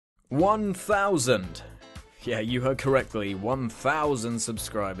1,000! Yeah, you heard correctly, 1,000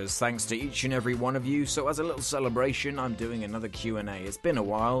 subscribers, thanks to each and every one of you. So as a little celebration, I'm doing another Q&A. It's been a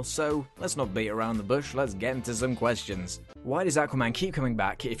while, so let's not beat around the bush, let's get into some questions. Why does Aquaman keep coming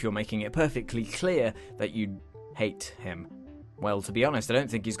back if you're making it perfectly clear that you hate him? Well, to be honest, I don't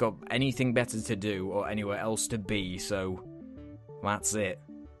think he's got anything better to do or anywhere else to be, so that's it.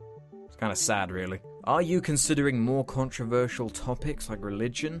 It's kind of sad, really. Are you considering more controversial topics like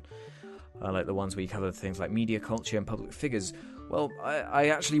religion? Like the ones where you cover things like media culture and public figures? Well, I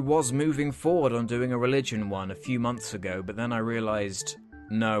actually was moving forward on doing a religion one a few months ago, but then I realised,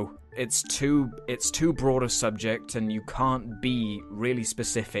 no, it's too broad a subject and you can't be really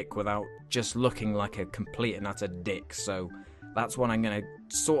specific without just looking like a complete and utter dick, so that's one I'm going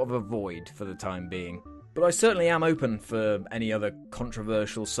to sort of avoid for the time being. But I certainly am open for any other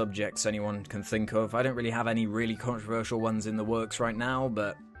controversial subjects anyone can think of. I don't really have any really controversial ones in the works right now,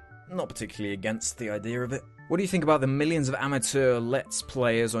 but not particularly against the idea of it. What do you think about the millions of amateur Let's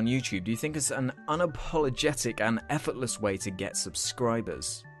Players on YouTube? Do you think it's an unapologetic and effortless way to get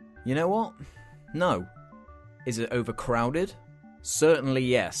subscribers? You know what? No. Is it overcrowded? Certainly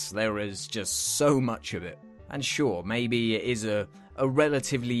yes, there is just so much of it. And sure, maybe it is a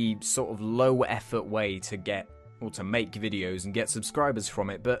relatively sort of low effort way to get, or to make videos and get subscribers from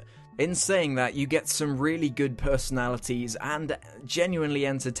it, but in saying that, you get some really good personalities and genuinely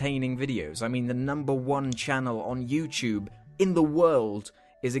entertaining videos. I mean, the #1 channel on YouTube in the world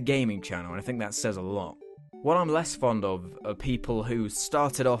is a gaming channel, and I think that says a lot. What I'm less fond of are people who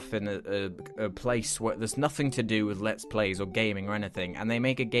started off in a place where there's nothing to do with Let's Plays or gaming or anything, and they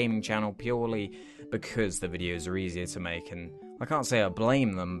make a gaming channel purely because the videos are easier to make, and I can't say I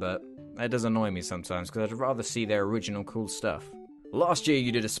blame them, but it does annoy me sometimes, because I'd rather see their original cool stuff. Last year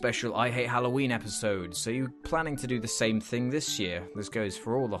you did a special I Hate Halloween episode, so you're planning to do the same thing this year? This goes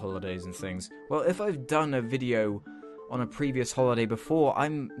for all the holidays and things. Well, if I've done a video on a previous holiday before,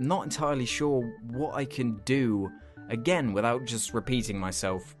 I'm not entirely sure what I can do again without just repeating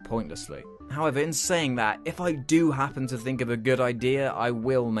myself pointlessly. However, in saying that, if I do happen to think of a good idea, I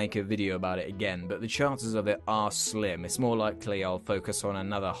will make a video about it again, but the chances of it are slim. It's more likely I'll focus on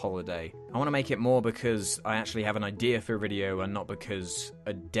another holiday. I want to make it more because I actually have an idea for a video and not because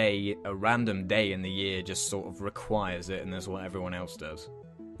a random day in the year just sort of requires it and that's what everyone else does.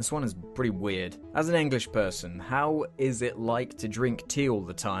 This one is pretty weird. As an English person, how is it like to drink tea all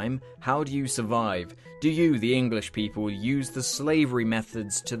the time? How do you survive? Do you, the English people, use the slavery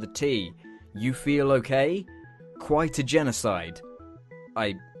methods to the tea? You feel okay? Quite a genocide.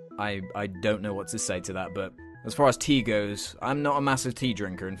 I don't know what to say to that, but as far as tea goes, I'm not a massive tea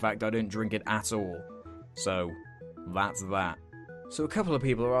drinker. In fact, I don't drink it at all. So, that's that. So a couple of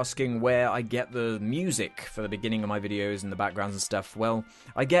people are asking where I get the music for the beginning of my videos and the backgrounds and stuff. Well,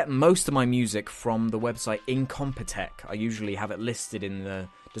 I get most of my music from the website Incompetech. I usually have it listed in the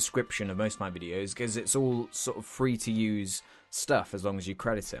description of most of my videos because it's all sort of free to use stuff as long as you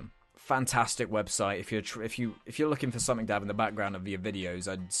credit him. Fantastic website. If you're looking for something to have in the background of your videos,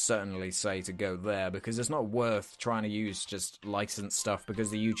 I'd certainly say to go there because it's not worth trying to use just licensed stuff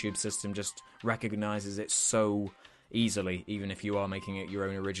because the YouTube system just recognizes it so easily, even if you are making it your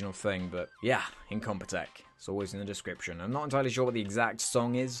own original thing. But yeah, Incompetech. It's always in the description. I'm not entirely sure what the exact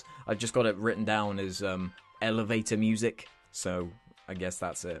song is. I've just got it written down as elevator music, so I guess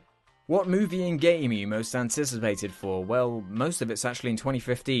that's it. What movie and game are you most anticipated for? Well, most of it's actually in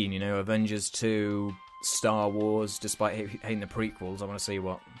 2015, you know, Avengers 2, Star Wars, despite hating the prequels. I want to see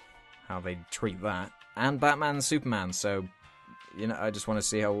how they treat that. And Batman and Superman, so, you know, I just want to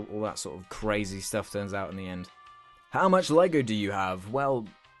see how all that sort of crazy stuff turns out in the end. How much Lego do you have? Well,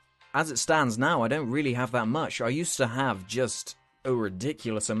 as it stands now, I don't really have that much. I used to have just a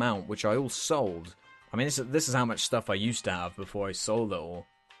ridiculous amount, which I all sold. I mean, this is how much stuff I used to have before I sold it all.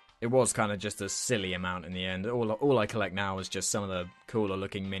 It was kind of just a silly amount in the end. All I collect now is just some of the cooler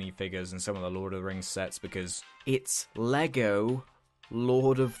looking minifigures and some of the Lord of the Rings sets because it's Lego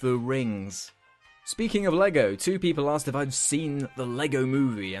Lord of the Rings. Speaking of Lego, 2 people asked if I've seen the Lego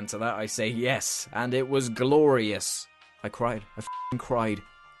movie, and to that I say yes, and it was glorious. I cried. I f***ing cried.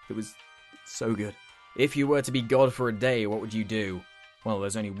 It was so good. If you were to be God for a day, what would you do? Well,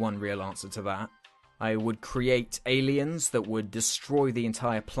 there's only one real answer to that. I would create aliens that would destroy the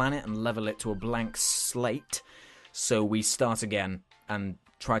entire planet and level it to a blank slate, so we start again and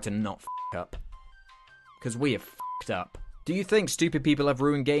try to not f*** up. Because we have f***ed up. Do you think stupid people have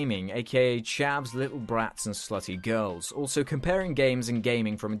ruined gaming, aka chavs, little brats and slutty girls? Also, comparing games and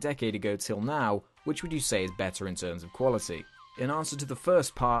gaming from a decade ago till now, which would you say is better in terms of quality? In answer to the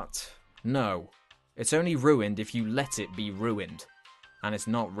first part, no. It's only ruined if you let it be ruined. and it's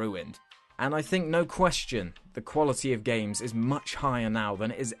not ruined. And I think, no question, the quality of games is much higher now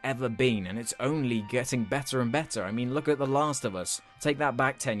than it has ever been, and it's only getting better and better. I mean, look at The Last of Us. Take that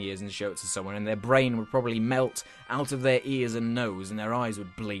back 10 years and show it to someone, and their brain would probably melt out of their ears and nose, and their eyes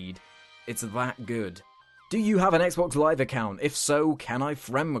would bleed. It's that good. Do you have an Xbox Live account? If so, can I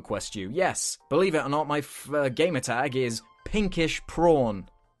friend request you? Yes. Believe it or not, my gamer tag is Pinkish Prawn.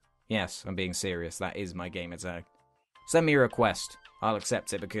 Yes, I'm being serious. That is my gamer tag. Send me a request. I'll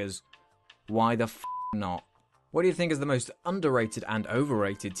accept it because why the f not? What do you think is the most underrated and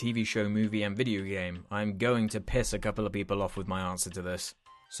overrated TV show, movie, and video game? I'm going to piss a couple of people off with my answer to this.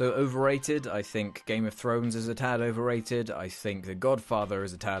 So overrated, I think Game of Thrones is a tad overrated, I think The Godfather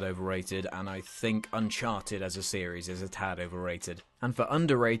is a tad overrated, and I think Uncharted as a series is a tad overrated. And for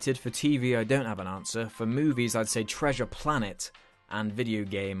underrated, for TV I don't have an answer. For movies I'd say Treasure Planet, and video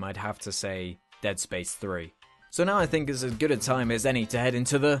game I'd have to say Dead Space 3. So now I think it's as good a time as any to head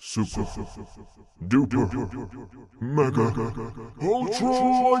into the Super Duper Mega Ultra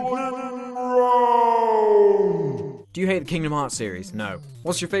Lightning Round! Do you hate the Kingdom Hearts series? No.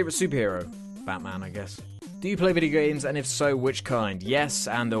 What's your favourite superhero? Batman, I guess. Do you play video games, and if so, which kind? Yes,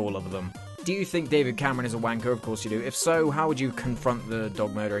 and all of them. Do you think David Cameron is a wanker? Of course you do. If so, how would you confront the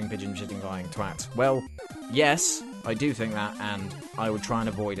dog-murdering, pigeon-shitting, lying twat? Well, yes, I do think that, and I would try and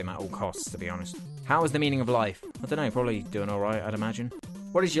avoid him at all costs, to be honest. How is the meaning of life? I don't know, probably doing alright, I'd imagine.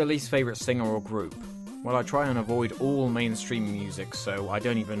 What is your least favourite singer or group? Well, I try and avoid all mainstream music, so I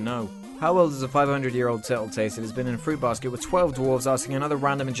don't even know. How old does a 500-year-old turtle taste that has been in a fruit basket with 12 dwarves asking another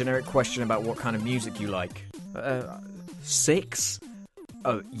random and generic question about what kind of music you like? 6?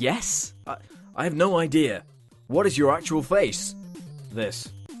 Oh, yes? I have no idea. What is your actual face?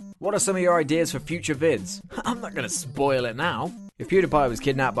 This. What are some of your ideas for future vids? I'm not going to spoil it now. If PewDiePie was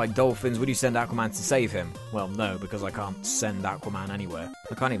kidnapped by dolphins, would you send Aquaman to save him? Well, no, because I can't send Aquaman anywhere.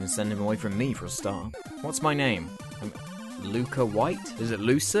 I can't even send him away from me for a start. What's my name? Luca White? Is it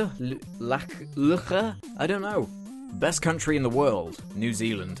Luca? Luca? I don't know. Best country in the world? New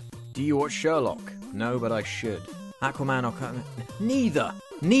Zealand. Do you watch Sherlock? No, but I should. Aquaman or... Neither!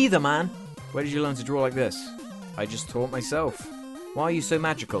 Neither, man! Where did you learn to draw like this? I just taught myself. Why are you so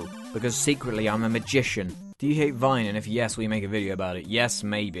magical? Because secretly I'm a magician. Do you hate Vine, and if yes, will you make a video about it? Yes,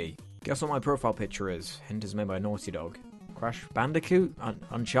 maybe. Guess what my profile picture is? Hint is made by Naughty Dog. Crash Bandicoot?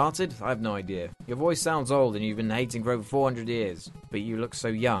 Uncharted? I have no idea. Your voice sounds old and you've been hating for over 400 years. But you look so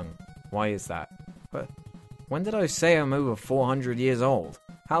young. Why is that? But when did I say I'm over 400 years old?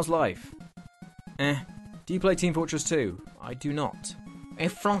 How's life? Do you play Team Fortress 2? I do not.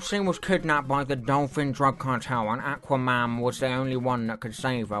 If Flossie was kidnapped by the dolphin drug cartel and Aquaman was the only one that could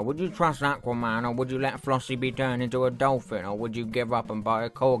save her, would you trust Aquaman, or would you let Flossie be turned into a dolphin, or would you give up and buy a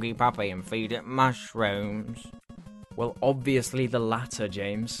corgi puppy and feed it mushrooms? Well, obviously the latter,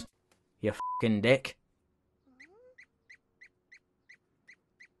 James. You f***ing dick.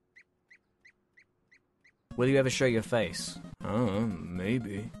 Will you ever show your face? Oh,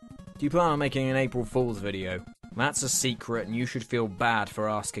 maybe. Do you plan on making an April Fool's video? That's a secret, and you should feel bad for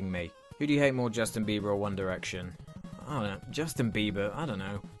asking me. Who do you hate more, Justin Bieber or One Direction? I don't know. Justin Bieber, I don't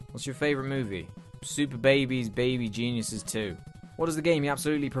know. What's your favourite movie? Super Babies, Baby Geniuses 2. What is the game you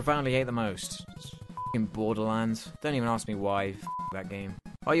absolutely profoundly hate the most? F***ing Borderlands. Don't even ask me why. F*** that game.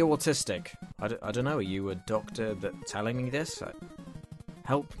 Are you autistic? I don't know. Are you a doctor that telling me this?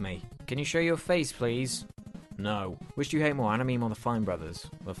 Help me. Can you show your face, please? No. Which do you hate more, Anime or the Fine Brothers?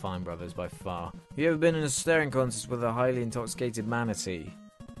 The Fine Brothers, by far. Have you ever been in a staring contest with a highly intoxicated manatee?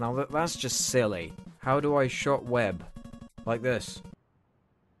 Now that's just silly. How do I shot web? Like this.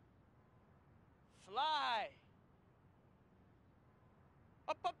 Fly!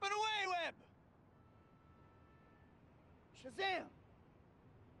 Up, up, and away, web! Shazam!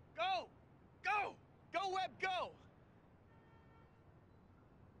 Go! Go! Go, web, go!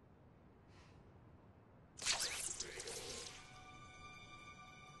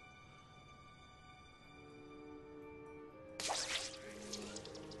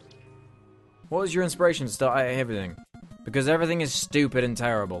 What was your inspiration to start everything? Because everything is stupid and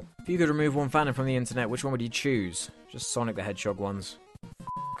terrible. If you could remove one fandom from the internet, which one would you choose? Just Sonic the Hedgehog ones.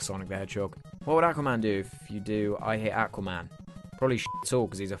 F*** Sonic the Hedgehog. What would Aquaman do if you do I hate Aquaman? Probably shit all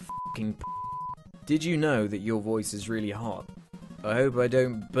because he's a f***ing p***. Did you know that your voice is really hot? I hope I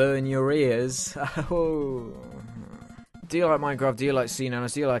don't burn your ears. Oh. Do you like Minecraft? Do you like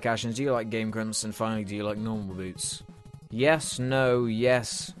Xenon? Do you like Ashens? Do you like Game Grumps? And finally, do you like normal boots? Yes, no,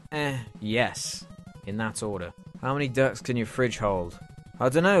 yes, yes. In that order. How many ducks can your fridge hold? I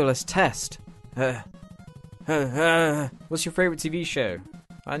don't know, let's test. What's your favourite TV show?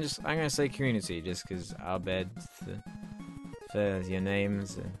 I'm gonna say Community, just because I bet There's your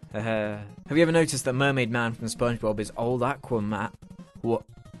names. Have you ever noticed that Mermaid Man from SpongeBob is old Aquaman? What?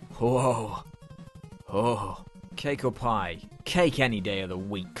 Whoa. Oh. Cake or pie? Cake any day of the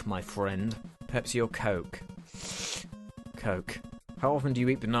week, my friend. Pepsi or Coke? Coke. How often do you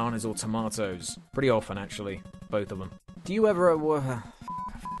eat bananas or tomatoes? Pretty often, actually. Both of them. Do you ever... I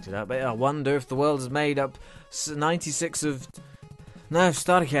wonder if the world is made up 96 of... No,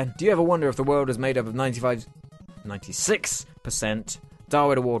 start again. Do you ever wonder if the world is made up of 96%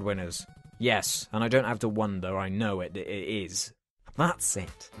 Darwin Award winners? Yes, and I don't have to wonder. I know it is. That's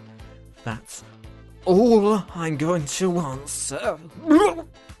it. That's all I'm going to answer.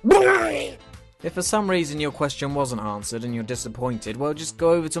 If for some reason your question wasn't answered and you're disappointed, well, just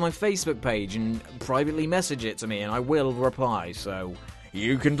go over to my Facebook page and privately message it to me and I will reply, so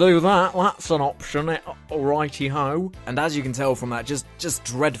you can do that. That's an option, righty-ho. And as you can tell from that just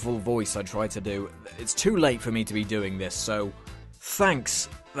dreadful voice I tried to do, it's too late for me to be doing this, so thanks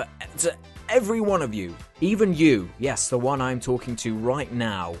to every one of you, even you, yes, the one I'm talking to right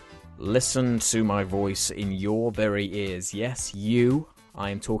now. Listen to my voice in your very ears. Yes, you. I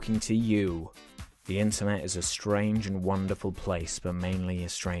am talking to you. The internet is a strange and wonderful place, but mainly a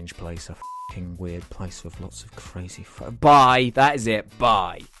strange place, a f***ing weird place with lots of crazy Bye! That is it.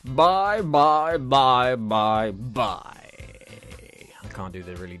 Bye. Bye, bye, bye, bye, bye. I can't do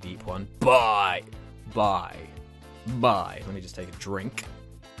the really deep one. Bye. Bye. Bye. Let me just take a drink.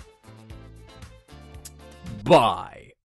 Bye.